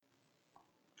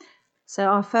So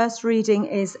our first reading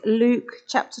is Luke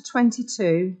chapter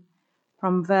 22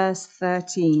 from verse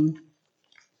 13.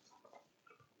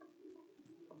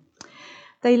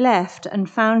 They left and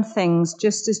found things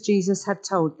just as Jesus had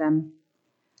told them.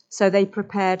 So they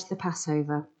prepared the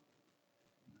Passover.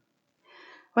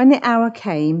 When the hour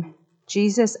came,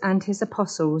 Jesus and his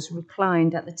apostles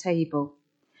reclined at the table,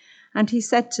 and he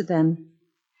said to them,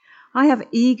 I have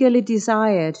eagerly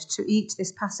desired to eat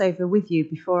this Passover with you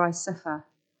before I suffer.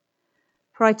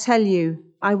 For I tell you,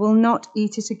 I will not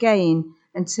eat it again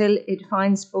until it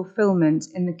finds fulfillment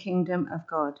in the kingdom of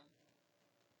God.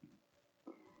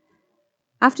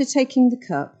 After taking the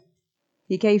cup,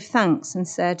 he gave thanks and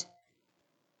said,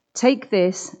 Take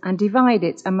this and divide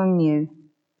it among you.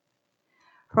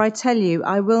 For I tell you,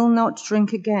 I will not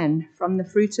drink again from the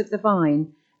fruit of the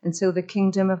vine until the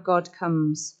kingdom of God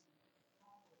comes.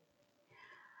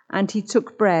 And he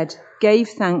took bread, gave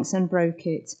thanks and broke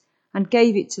it, and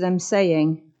gave it to them,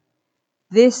 saying,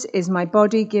 This is my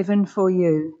body given for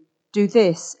you. Do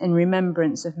this in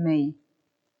remembrance of me.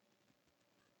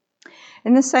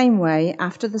 In the same way,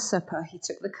 after the supper, he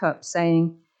took the cup,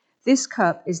 saying, This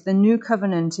cup is the new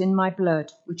covenant in my blood,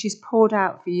 which is poured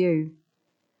out for you.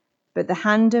 But the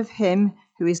hand of him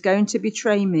who is going to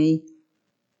betray me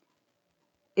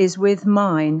is with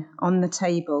mine on the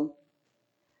table.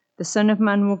 The Son of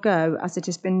Man will go as it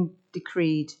has been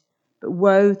decreed, but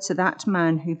woe to that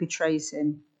man who betrays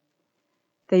him.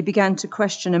 They began to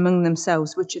question among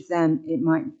themselves which of them it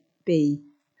might be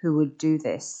who would do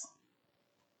this.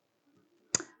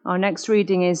 Our next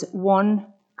reading is 1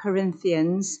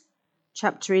 Corinthians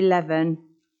chapter 11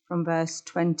 from verse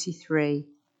 23.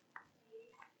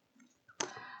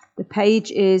 The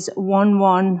page is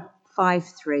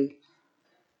 1153.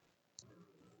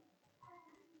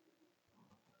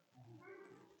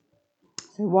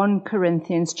 So 1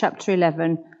 Corinthians chapter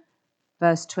 11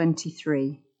 verse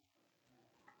 23.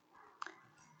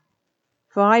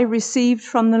 For I received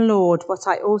from the Lord what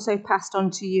I also passed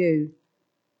on to you.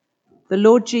 The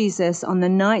Lord Jesus, on the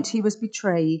night he was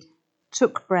betrayed,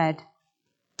 took bread.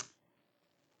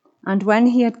 And when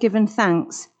he had given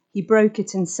thanks, he broke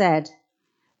it and said,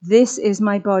 This is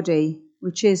my body,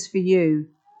 which is for you.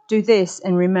 Do this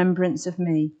in remembrance of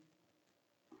me.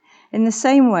 In the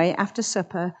same way, after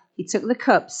supper, he took the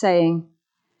cup, saying,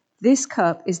 This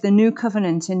cup is the new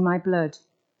covenant in my blood.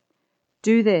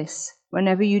 Do this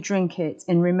whenever you drink it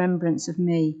in remembrance of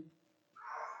me.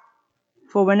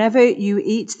 For whenever you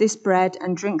eat this bread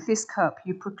and drink this cup,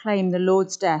 you proclaim the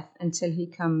Lord's death until he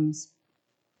comes.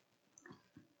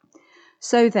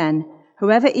 So then,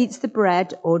 whoever eats the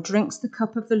bread or drinks the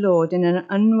cup of the Lord in an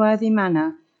unworthy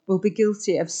manner will be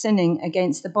guilty of sinning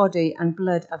against the body and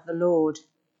blood of the Lord.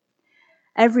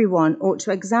 Everyone ought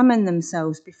to examine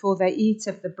themselves before they eat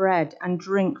of the bread and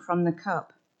drink from the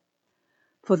cup.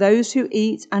 For those who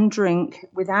eat and drink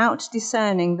without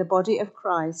discerning the body of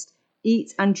Christ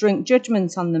eat and drink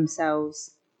judgment on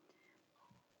themselves.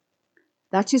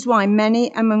 That is why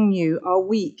many among you are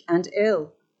weak and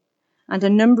ill, and a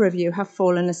number of you have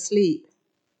fallen asleep.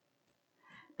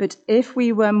 But if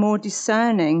we were more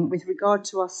discerning with regard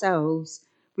to ourselves,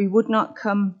 we would not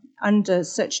come under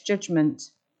such judgment.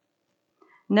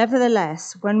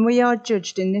 Nevertheless, when we are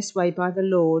judged in this way by the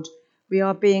Lord, we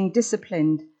are being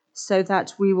disciplined so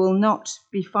that we will not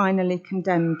be finally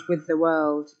condemned with the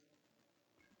world.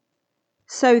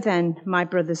 So then, my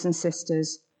brothers and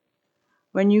sisters,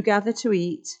 when you gather to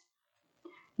eat,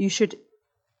 you should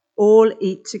all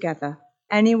eat together.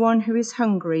 Anyone who is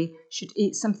hungry should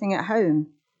eat something at home,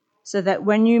 so that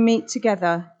when you meet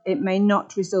together, it may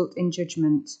not result in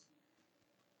judgment.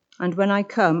 And when I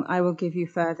come, I will give you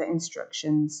further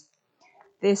instructions.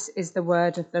 This is the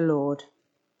word of the Lord.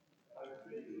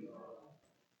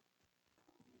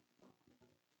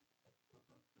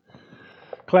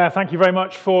 Claire, thank you very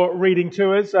much for reading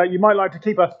to us. You might like to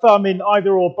keep a thumb in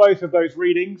either or both of those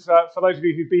readings. For those of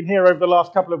you who've been here over the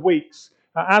last couple of weeks,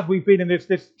 as we've been in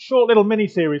this short little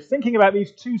mini-series, thinking about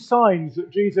these two signs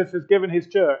that Jesus has given his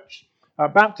church,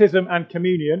 baptism and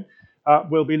communion.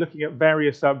 We'll be looking at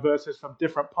various verses from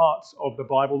different parts of the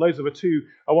Bible. Those are the two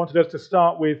I wanted us to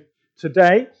start with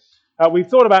today. We've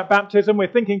thought about baptism. We're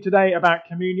thinking today about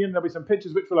communion. There'll be some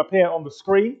pictures which will appear on the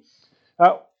screen.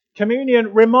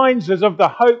 Communion reminds us of the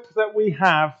hope that we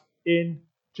have in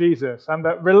Jesus and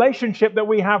the relationship that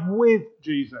we have with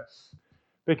Jesus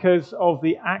because of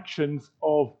the actions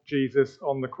of Jesus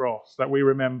on the cross that we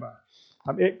remember.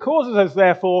 It causes us,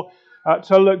 therefore,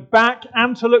 to look back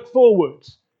and to look forward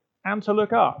and to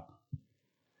look up,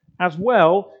 as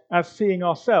well as seeing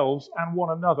ourselves and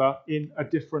one another in a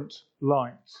different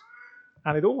light.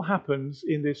 And it all happens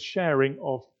in this sharing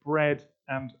of bread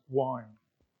and wine.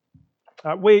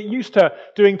 We're used to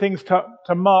doing things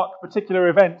to mark particular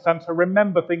events and to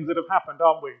remember things that have happened,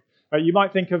 aren't we? You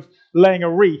might think of laying a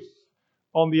wreath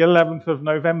on the 11th of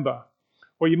November,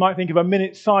 or you might think of a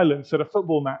minute's silence at a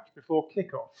football match before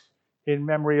kickoff in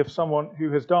memory of someone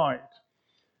who has died.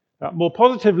 More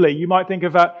positively, you might think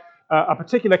of a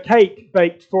particular cake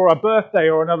baked for a birthday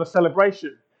or another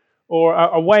celebration, or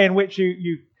a way in which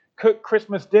you cook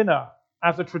Christmas dinner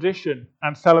as a tradition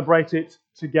and celebrate it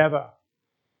together.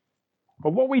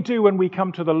 But what we do when we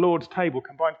come to the Lord's table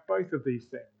combines both of these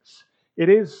things. It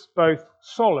is both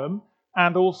solemn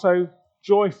and also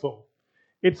joyful.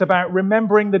 It's about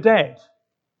remembering the dead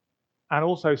and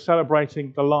also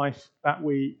celebrating the life that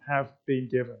we have been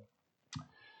given.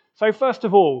 So first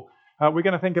of all, we're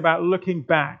going to think about looking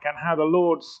back and how the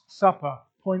Lord's Supper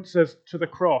points us to the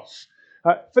cross.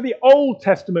 For the Old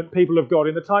Testament people of God,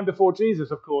 in the time before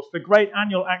Jesus, of course, the great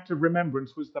annual act of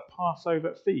remembrance was the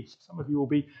Passover feast. Some of you will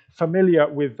be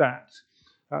familiar with that.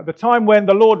 The time when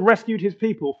the Lord rescued his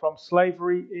people from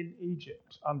slavery in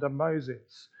Egypt under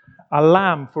Moses. A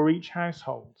lamb for each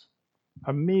household.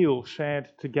 A meal shared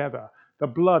together. The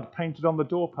blood painted on the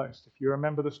doorpost. If you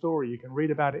remember the story, you can read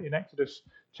about it in Exodus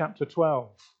chapter 12.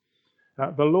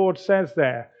 The Lord says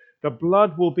there, the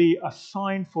blood will be a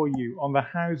sign for you on the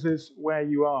houses where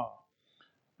you are.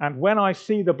 And when I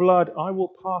see the blood, I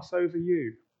will pass over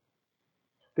you.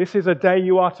 This is a day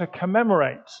you are to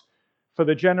commemorate for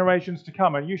the generations to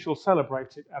come, and you shall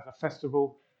celebrate it as a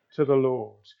festival to the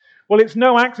Lord. Well, it's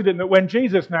no accident that when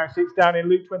Jesus now sits down in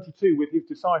Luke 22 with his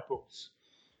disciples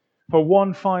for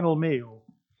one final meal,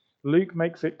 Luke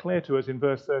makes it clear to us in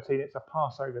verse 13 it's a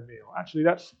Passover meal. Actually,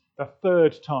 that's the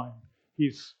third time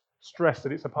he's stressed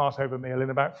that it's a Passover meal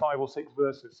in about 5 or 6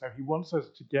 verses. So he wants us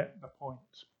to get the point.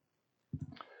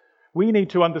 We need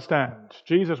to understand,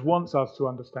 Jesus wants us to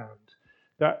understand,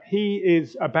 that he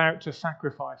is about to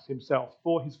sacrifice himself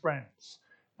for his friends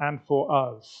and for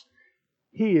us.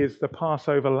 He is the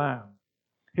Passover lamb.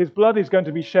 His blood is going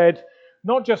to be shed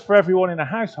not just for everyone in a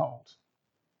household,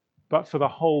 but for the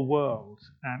whole world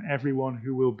and everyone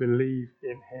who will believe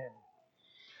in him.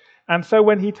 And so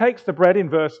when he takes the bread in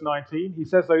verse 19, he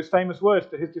says those famous words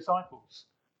to his disciples.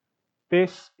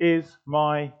 This is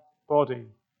my body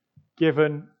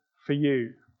given for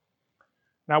you.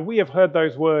 Now, we have heard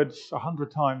those words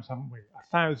 100 times, haven't we?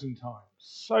 1,000 times.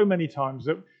 So many times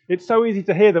that it's so easy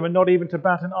to hear them and not even to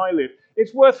bat an eyelid.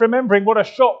 It's worth remembering what a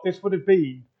shock this would have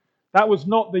been. That was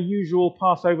not the usual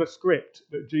Passover script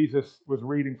that Jesus was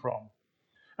reading from.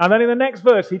 And then in the next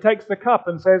verse, he takes the cup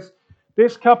and says,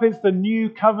 this cup is the new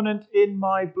covenant in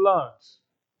my blood.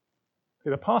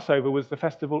 The Passover was the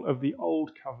festival of the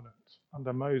old covenant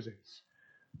under Moses.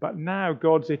 But now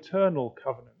God's eternal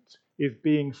covenant is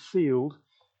being sealed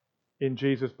in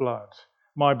Jesus' blood.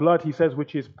 My blood, he says,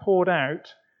 which is poured out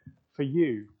for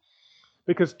you.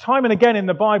 Because time and again in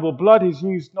the Bible, blood is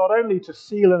used not only to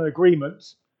seal an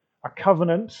agreement, a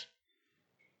covenant,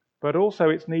 but also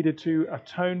it's needed to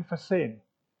atone for sin,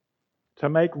 to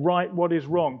make right what is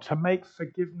wrong, to make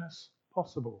forgiveness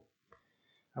possible.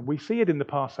 And we see it in the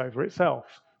Passover itself.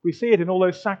 We see it in all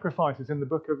those sacrifices in the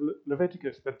book of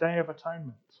Leviticus, the Day of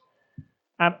Atonement.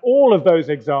 And all of those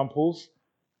examples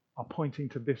are pointing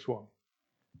to this one,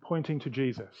 pointing to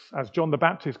Jesus, as John the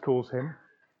Baptist calls him,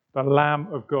 the Lamb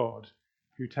of God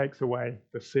who takes away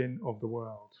the sin of the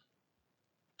world.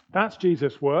 That's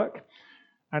Jesus' work,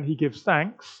 and he gives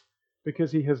thanks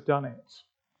because he has done it.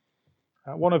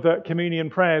 One of the communion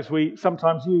prayers we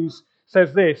sometimes use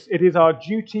says this, it is our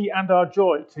duty and our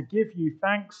joy to give you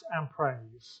thanks and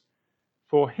praise,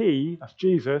 for he, that's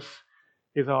Jesus,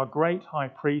 is our great high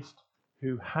priest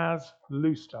who has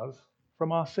loosed us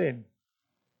from our sin.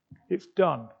 It's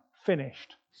done,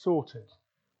 finished, sorted.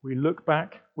 We look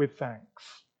back with thanks.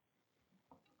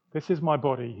 This is my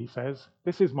body, he says.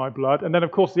 This is my blood. And then,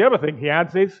 of course, the other thing he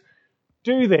adds is,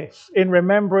 do this in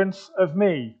remembrance of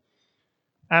me.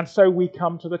 And so we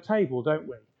come to the table, don't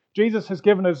we? Jesus has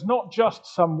given us not just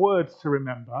some words to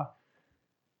remember,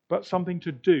 but something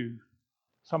to do,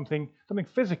 something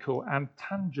physical and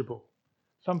tangible,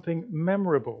 something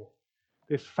memorable,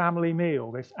 this family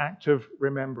meal, this act of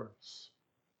remembrance.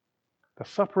 The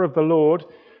Supper of the Lord,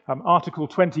 Article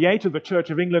 28 of the Church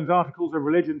of England's Articles of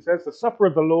Religion says, the Supper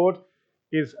of the Lord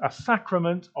is a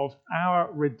sacrament of our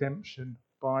redemption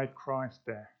by Christ's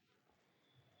death.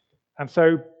 And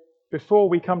so, before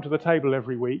we come to the table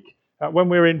every week, when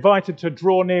we're invited to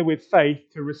draw near with faith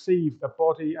to receive the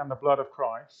body and the blood of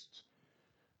Christ,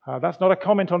 that's not a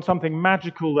comment on something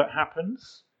magical that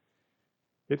happens.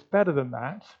 It's better than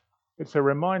that. It's a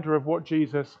reminder of what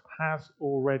Jesus has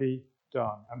already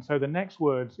done. And so the next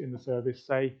words in the service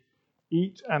say,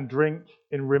 eat and drink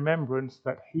in remembrance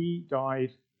that he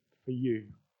died for you,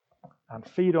 and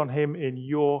feed on him in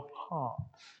your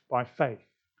hearts by faith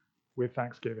with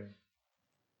thanksgiving.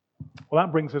 Well,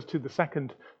 that brings us to the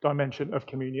second dimension of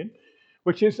communion,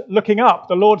 which is looking up.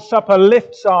 The Lord's Supper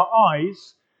lifts our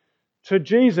eyes to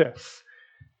Jesus.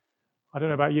 I don't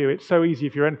know about you, it's so easy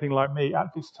if you're anything like me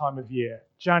at this time of year,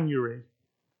 January,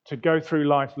 to go through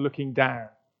life looking down.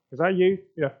 Is that you?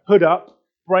 Hood up,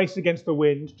 brace against the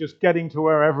wind, just getting to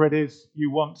wherever it is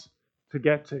you want to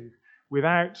get to,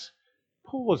 without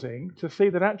pausing to see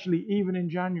that actually even in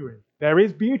January, there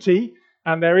is beauty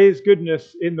and there is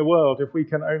goodness in the world if we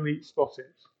can only spot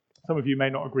it. Some of you may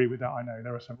not agree with that, I know.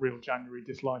 There are some real January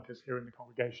dislikers here in the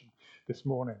congregation this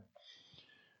morning.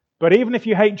 But even if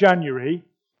you hate January,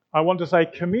 I want to say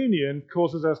communion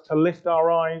causes us to lift our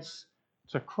eyes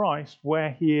to Christ where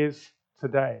he is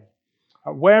today.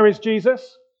 Where is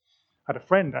Jesus? I had a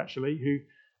friend actually who,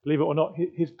 believe it or not,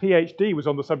 his PhD was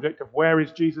on the subject of where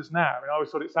is Jesus now. I always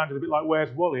thought it sounded a bit like Where's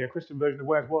Wally, a Christian version of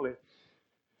Where's Wally.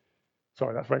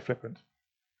 Sorry, that's very flippant.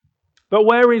 But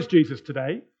where is Jesus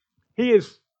today? He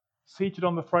is seated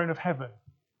on the throne of heaven.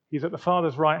 He's at the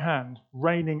Father's right hand,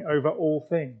 reigning over all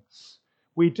things.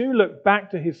 We do look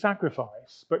back to his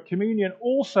sacrifice, but communion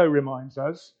also reminds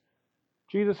us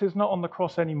Jesus is not on the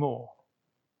cross anymore.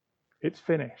 It's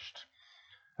finished.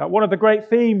 One of the great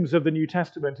themes of the New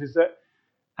Testament is that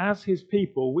as his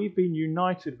people, we've been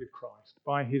united with Christ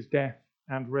by his death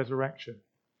and resurrection.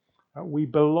 We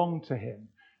belong to him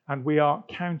and we are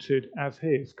counted as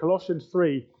his. Colossians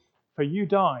 3, for you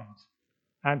died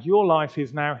and your life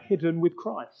is now hidden with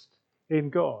Christ in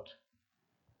God.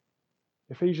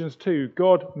 Ephesians 2,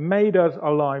 God made us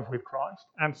alive with Christ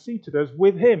and seated us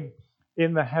with him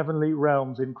in the heavenly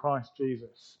realms in Christ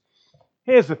Jesus.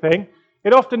 Here's the thing,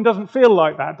 it often doesn't feel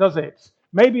like that, does it?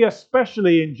 Maybe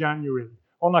especially in January,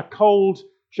 on a cold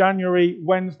January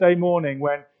Wednesday morning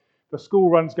when the school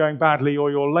run's going badly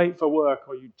or you're late for work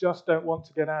or you just don't want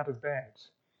to get out of bed.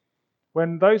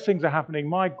 When those things are happening,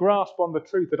 my grasp on the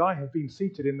truth that I have been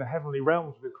seated in the heavenly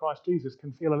realms with Christ Jesus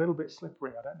can feel a little bit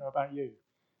slippery. I don't know about you.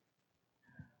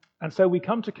 And so we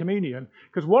come to communion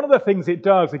because one of the things it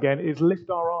does, again, is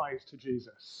lift our eyes to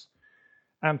Jesus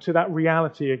and to that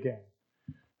reality again.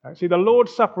 See, the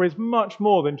Lord's Supper is much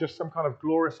more than just some kind of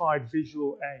glorified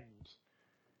visual aid.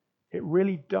 It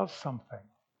really does something.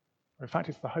 In fact,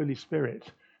 it's the Holy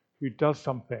Spirit who does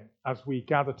something as we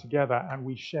gather together and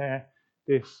we share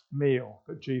this meal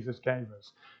that Jesus gave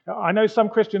us. Now, I know some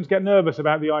Christians get nervous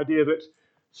about the idea that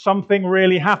something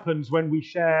really happens when we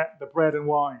share the bread and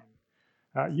wine.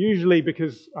 Usually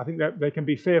because I think that they can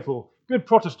be fearful. Good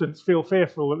Protestants feel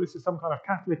fearful that this is some kind of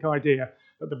Catholic idea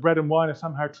that the bread and wine are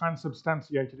somehow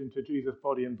transubstantiated into Jesus'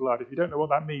 body and blood. If you don't know what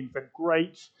that means, then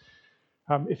great.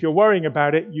 If you're worrying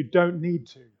about it, you don't need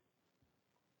to.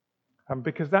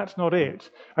 Because that's not it.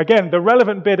 Again, the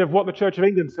relevant bit of what the Church of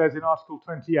England says in Article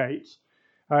 28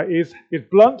 is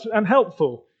blunt and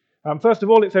helpful. First of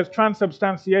all, it says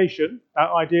transubstantiation, that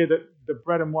idea that the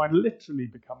bread and wine literally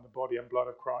become the body and blood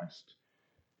of Christ.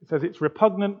 It says it's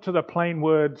repugnant to the plain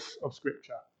words of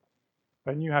Scripture.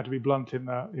 They knew how to be blunt in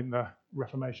the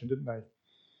Reformation, didn't they?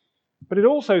 But it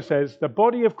also says the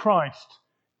body of Christ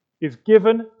is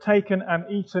given, taken, and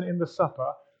eaten in the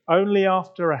supper only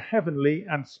after a heavenly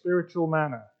and spiritual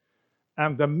manner,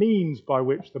 and the means by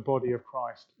which the body of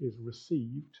Christ is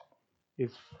received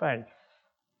is faith.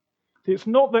 See, it's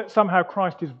not that somehow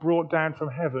Christ is brought down from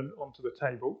heaven onto the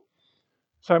table,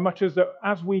 so much as that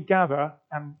as we gather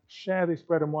and share this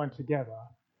bread and wine together,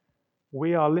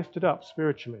 we are lifted up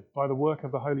spiritually by the work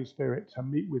of the Holy Spirit to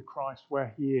meet with Christ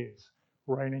where he is,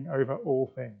 reigning over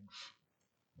all things.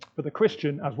 For the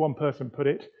Christian, as one person put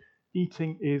it,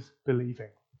 eating is believing.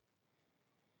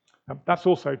 That's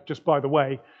also, just by the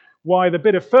way, why the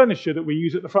bit of furniture that we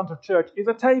use at the front of church is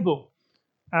a table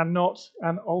and not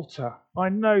an altar. I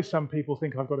know some people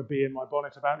think I've got to be in my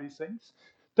bonnet about these things.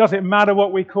 Does it matter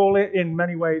what we call it? In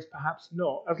many ways, perhaps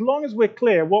not. As long as we're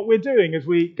clear what we're doing as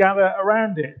we gather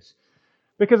around it.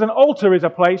 Because an altar is a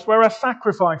place where a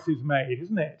sacrifice is made,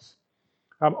 isn't it?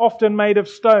 Often made of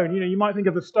stone. You might think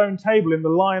of the stone table in The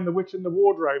Lion, the Witch and the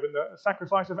Wardrobe and the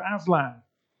sacrifice of Aslan.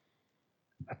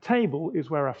 A table is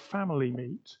where a family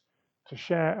meet to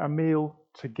share a meal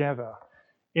together.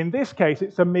 In this case,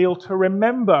 it's a meal to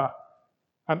remember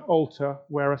an altar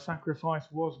where a sacrifice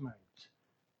was made.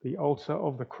 The altar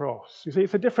of the cross. You see,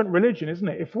 it's a different religion, isn't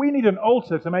it? If we need an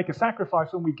altar to make a sacrifice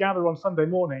when we gather on Sunday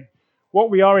morning,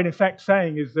 what we are in effect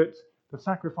saying is that the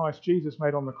sacrifice Jesus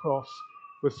made on the cross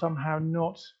was somehow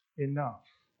not enough.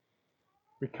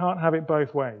 We can't have it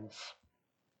both ways.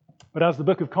 But as the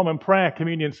Book of Common Prayer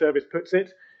Communion Service puts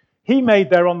it, he made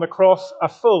there on the cross a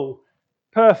full,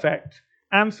 perfect,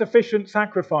 and sufficient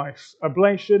sacrifice,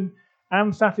 oblation,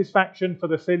 and satisfaction for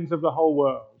the sins of the whole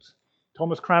world.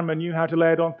 Thomas Cranmer knew how to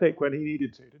lay it on thick when he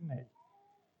needed to, didn't he?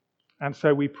 And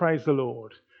so we praise the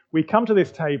Lord. We come to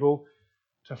this table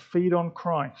to feed on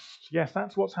Christ. Yes,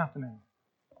 that's what's happening.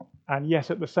 And yes,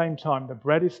 at the same time, the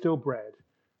bread is still bread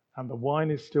and the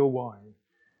wine is still wine,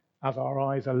 as our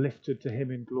eyes are lifted to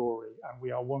him in glory and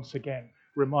we are once again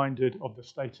reminded of the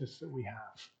status that we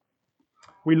have.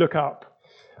 We look up.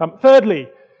 Thirdly,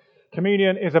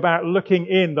 communion is about looking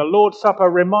in. The Lord's Supper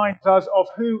reminds us of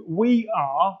who we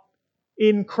are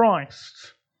in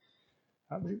Christ.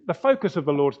 The focus of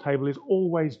the Lord's table is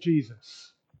always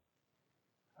Jesus.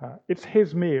 It's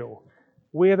his meal.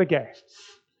 We're the guests.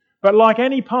 But like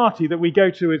any party that we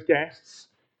go to as guests,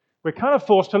 we're kind of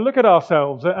forced to look at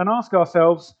ourselves and ask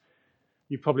ourselves,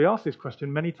 you've probably asked this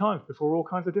question many times before all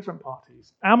kinds of different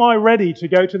parties. Am I ready to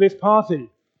go to this party?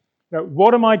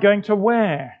 What am I going to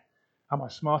wear? Am I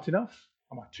smart enough?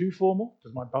 Am I too formal?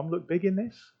 Does my bum look big in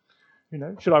this?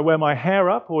 Should I wear my hair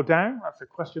up or down? That's a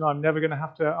question I'm never going to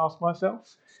have to ask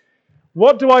myself.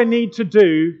 What do I need to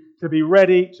do to be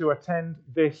ready to attend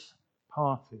this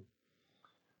party?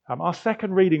 Our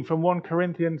second reading from 1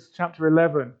 Corinthians chapter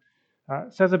 11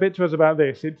 says a bit to us about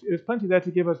this. There's plenty there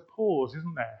to give us pause,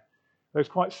 isn't there? There's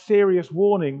quite serious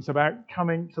warnings about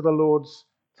coming to the Lord's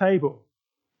table.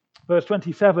 Verse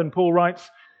 27, Paul writes,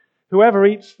 "Whoever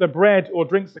eats the bread or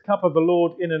drinks the cup of the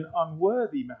Lord in an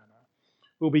unworthy manner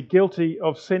will be guilty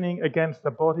of sinning against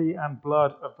the body and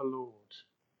blood of the Lord."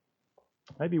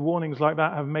 Maybe warnings like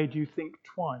that have made you think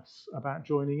twice about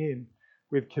joining in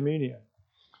with communion.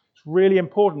 It's really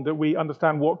important that we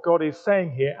understand what God is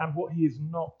saying here and what he is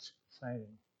not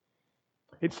saying.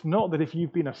 It's not that if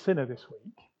you've been a sinner this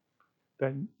week,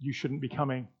 then you shouldn't be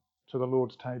coming to the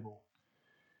Lord's table.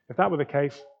 If that were the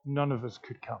case, none of us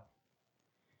could come.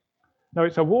 No,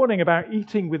 it's a warning about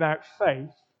eating without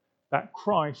faith that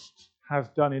Christ has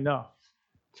done enough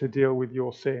to deal with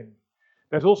your sin.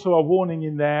 There's also a warning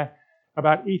in there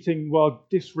about eating while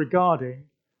disregarding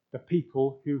the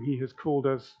people who he has called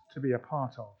us to be a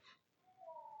part of.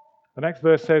 The next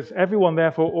verse says, "Everyone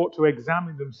therefore ought to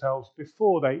examine themselves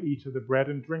before they eat of the bread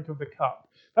and drink of the cup."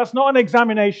 That's not an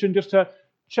examination just to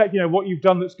check, what you've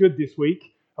done that's good this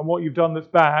week and what you've done that's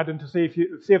bad, and to see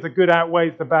if the good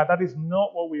outweighs the bad. That is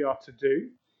not what we are to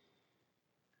do.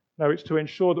 No, it's to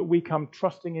ensure that we come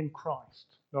trusting in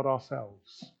Christ, not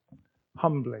ourselves,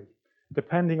 humbly,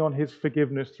 depending on his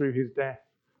forgiveness through his death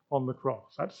on the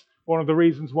cross. That's one of the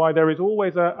reasons why there is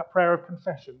always a prayer of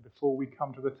confession before we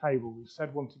come to the table. We've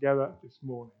said one together this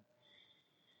morning.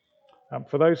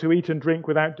 For those who eat and drink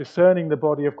without discerning the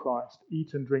body of Christ,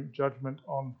 eat and drink judgment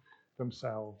on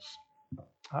themselves.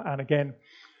 And again,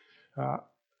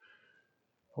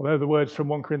 although the words from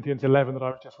 1 Corinthians 11 that I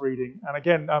was just reading, and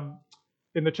again,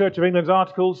 in the Church of England's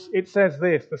articles, it says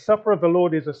this: "The supper of the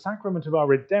Lord is a sacrament of our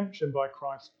redemption by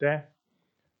Christ's death,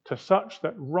 to such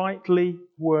that rightly,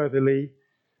 worthily,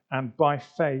 and by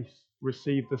faith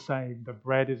receive the same." The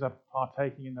bread is a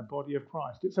partaking in the body of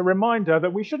Christ. It's a reminder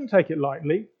that we shouldn't take it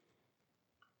lightly,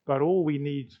 but all we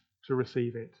need to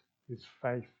receive it is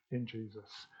faith in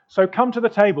Jesus. So come to the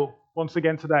table once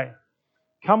again today.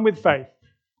 Come with faith.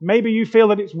 Maybe you feel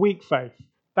that it's weak faith.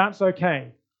 That's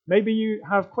okay. Maybe you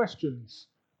have questions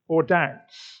or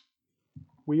doubts.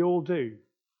 We all do.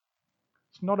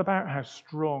 It's not about how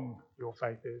strong your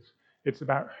faith is. It's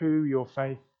about who your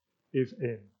faith is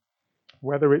in,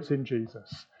 whether it's in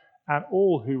Jesus. And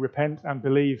all who repent and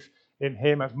believe in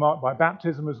him, as marked by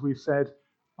baptism, as we've said,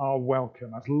 are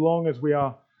welcome, as long as we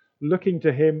are looking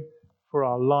to him for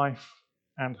our life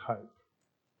and hope.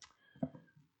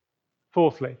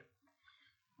 Fourthly,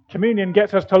 communion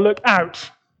gets us to look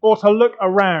out or to look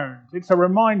around. It's a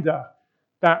reminder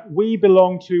that we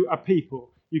belong to a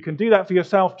people. You can do that for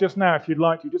yourself just now if you'd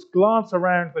like to. Just glance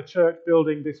around the church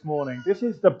building this morning. This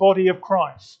is the body of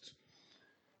Christ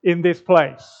in this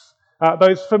place.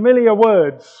 Those familiar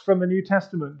words from the New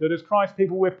Testament, that as Christ's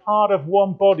people we're part of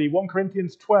one body. 1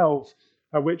 Corinthians 12,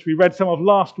 which we read some of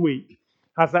last week,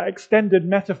 has that extended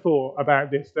metaphor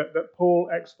about this that Paul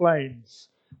explains.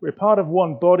 We're part of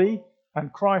one body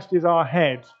and Christ is our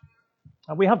head.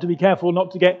 And we have to be careful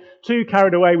not to get too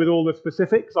carried away with all the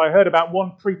specifics. I heard about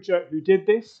one preacher who did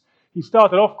this. He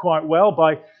started off quite well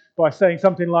by saying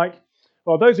something like,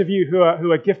 well, those of you who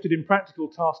are gifted in practical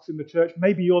tasks in the church,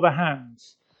 maybe you're the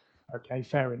hands. Okay,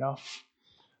 fair enough.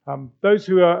 Those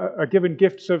who are given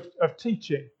gifts of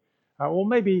teaching, or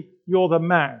maybe you're the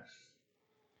mouth.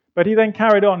 But he then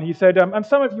carried on. He said, and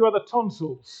some of you are the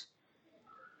tonsils.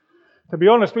 To be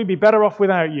honest, we'd be better off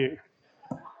without you.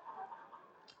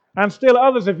 And still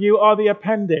others of you are the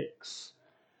appendix.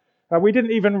 We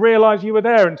didn't even realize you were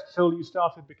there until you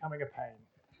started becoming a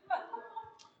pain.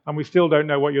 And we still don't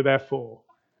know what you're there for.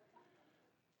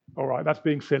 All right, that's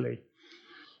being silly.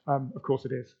 Of course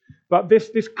it is. But this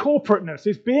corporateness,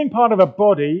 this being part of a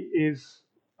body, is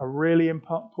a really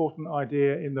important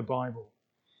idea in the Bible.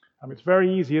 It's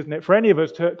very easy, isn't it, for any of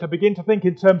us to begin to think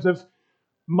in terms of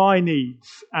my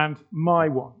needs and my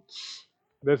wants.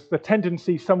 There's the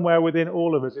tendency somewhere within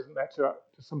all of us, isn't there, to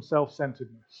some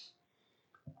self-centeredness.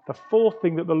 The fourth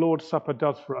thing that the Lord's Supper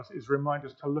does for us is remind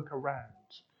us to look around,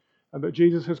 and that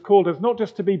Jesus has called us not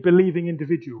just to be believing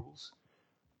individuals,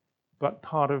 but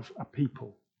part of a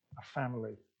people, a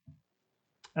family.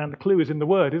 And the clue is in the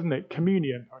word, isn't it?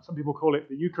 Communion. Some people call it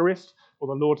the Eucharist or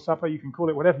the Lord's Supper. You can call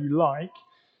it whatever you like.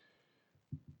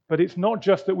 But it's not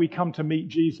just that we come to meet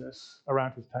Jesus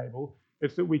around his table.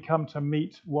 It's that we come to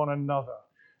meet one another.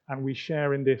 And we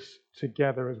share in this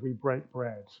together as we break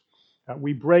bread.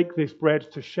 We break this bread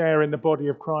to share in the body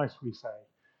of Christ, we say.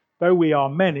 Though we are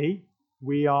many,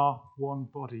 we are one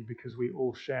body because we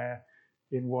all share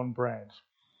in one bread.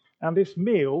 And this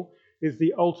meal is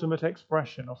the ultimate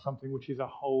expression of something which is a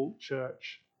whole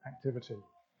church activity.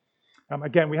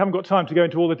 Again, we haven't got time to go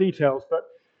into all the details, but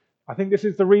I think this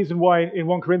is the reason why in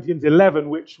 1 Corinthians 11,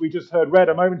 which we just heard read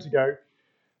a moment ago,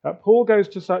 Paul goes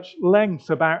to such lengths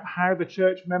about how the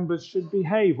church members should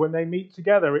behave when they meet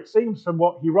together. It seems from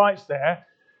what he writes there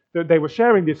that they were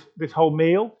sharing this whole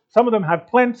meal. Some of them had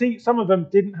plenty, some of them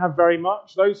didn't have very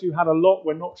much. Those who had a lot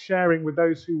were not sharing with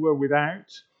those who were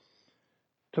without.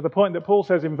 To the point that Paul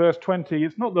says in verse 20,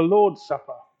 it's not the Lord's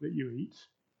Supper that you eat.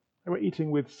 They were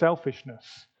eating with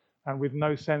selfishness and with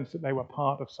no sense that they were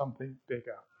part of something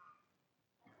bigger.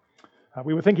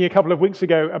 We were thinking a couple of weeks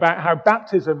ago about how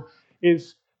baptism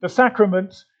is the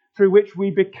sacrament through which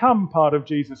we become part of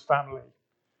Jesus' family.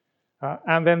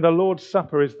 And then the Lord's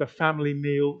Supper is the family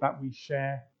meal that we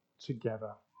share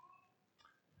together.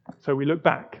 So we look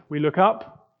back, we look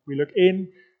up, we look in,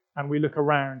 and we look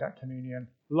around at communion.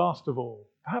 Last of all,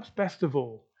 perhaps best of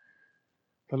all,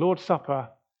 the Lord's Supper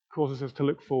causes us to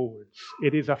look forwards.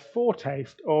 It is a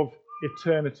foretaste of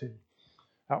eternity.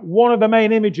 One of the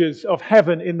main images of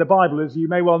heaven in the Bible, as you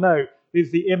may well know,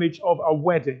 is the image of a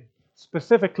wedding,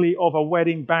 specifically of a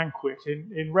wedding banquet.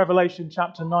 In Revelation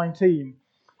chapter 19,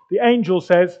 the angel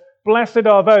says, "Blessed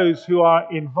are those who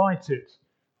are invited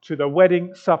to the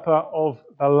wedding supper of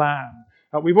the Lamb."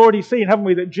 We've already seen, haven't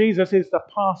we, that Jesus is the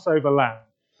Passover Lamb,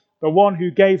 the one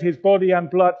who gave his body and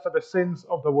blood for the sins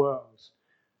of the world.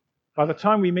 By the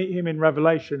time we meet him in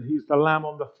Revelation, he's the Lamb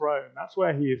on the throne. That's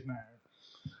where he is now.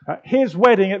 His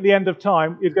wedding at the end of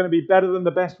time is going to be better than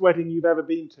the best wedding you've ever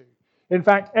been to. In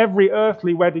fact, every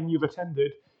earthly wedding you've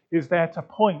attended is there to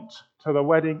point to the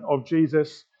wedding of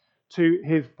Jesus to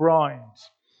his bride.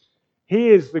 He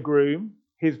is the groom,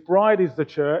 his bride is the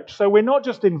church. So we're not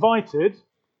just invited,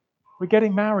 we're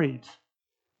getting married.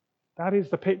 That is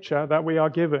the picture that we are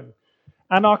given.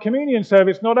 And our communion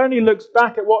service not only looks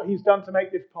back at what he's done to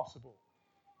make this possible,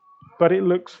 but it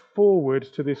looks forward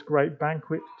to this great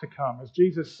banquet to come. As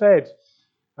Jesus said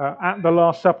at the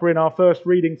Last Supper in our first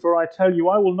reading, "For I tell you,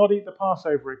 I will not eat the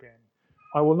Passover again.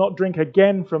 I will not drink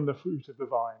again from the fruit of the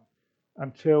vine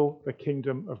until the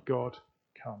kingdom of God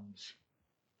comes."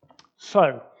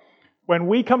 So, when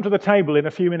we come to the table in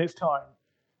a few minutes' time,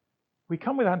 we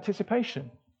come with anticipation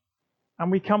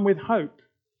and we come with hope.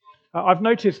 I've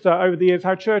noticed over the years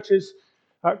how churches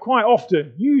quite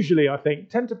often, usually I think,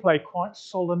 tend to play quite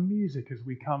solemn music as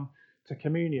we come to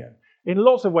communion. In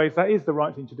lots of ways, that is the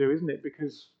right thing to do, isn't it?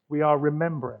 Because we are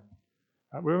remembering.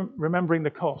 We're remembering the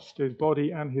cost, his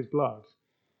body and his blood.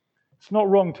 It's not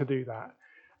wrong to do that.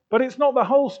 But it's not the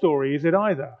whole story, is it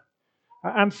either?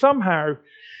 And somehow,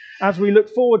 as we look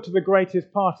forward to the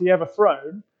greatest party ever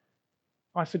thrown,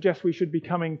 I suggest we should be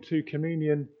coming to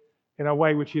communion in a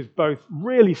way which is both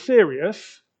really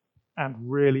serious and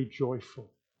really joyful,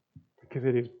 because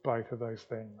it is both of those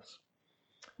things.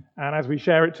 And as we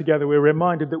share it together, we're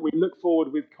reminded that we look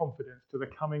forward with confidence to the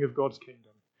coming of God's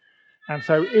kingdom. And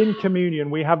so in communion,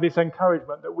 we have this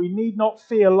encouragement that we need not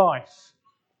fear life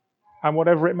and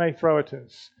whatever it may throw at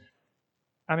us.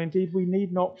 And indeed, we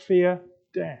need not fear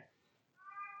death.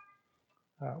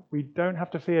 We don't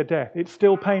have to fear death. It's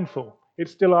still painful.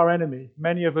 It's still our enemy.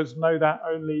 Many of us know that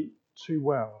only too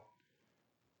well.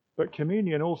 But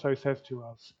communion also says to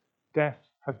us, death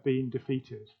has been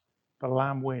defeated. The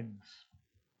Lamb wins.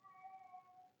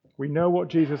 We know what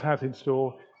Jesus has in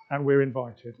store, and we're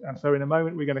invited. And so in a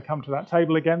moment, we're going to come to that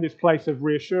table again, this place of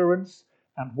reassurance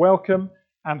and welcome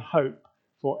and hope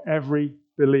for every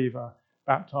believer.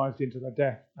 baptized into the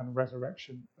death and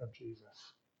resurrection of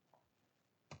Jesus.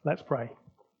 Let's pray.